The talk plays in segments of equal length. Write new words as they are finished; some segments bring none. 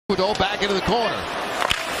Huberdeau back into the corner.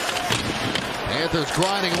 Panthers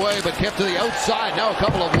grinding away, but kept to the outside. Now a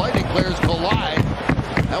couple of Lightning players collide.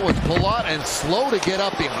 That was Palat and slow to get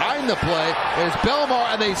up behind the play. There's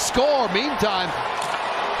Bellemare, and they score. Meantime,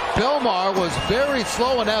 Bellemare was very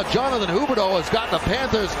slow, and now Jonathan Huberdeau has got the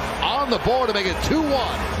Panthers on the board to make it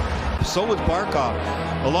 2-1. So was Barkov.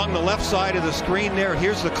 Along the left side of the screen there,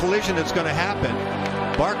 here's the collision that's going to happen.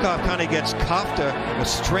 Barkov kind of gets cuffed, a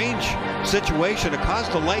strange situation. It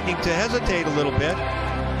caused the Lightning to hesitate a little bit.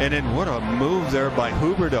 And then what a move there by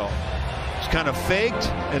Huberdeau. It's kind of faked,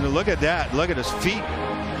 and look at that. Look at his feet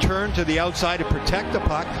turn to the outside to protect the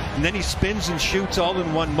puck, and then he spins and shoots all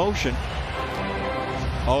in one motion.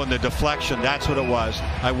 Oh, and the deflection, that's what it was.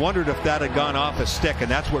 I wondered if that had gone off a stick, and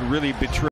that's what really betrayed.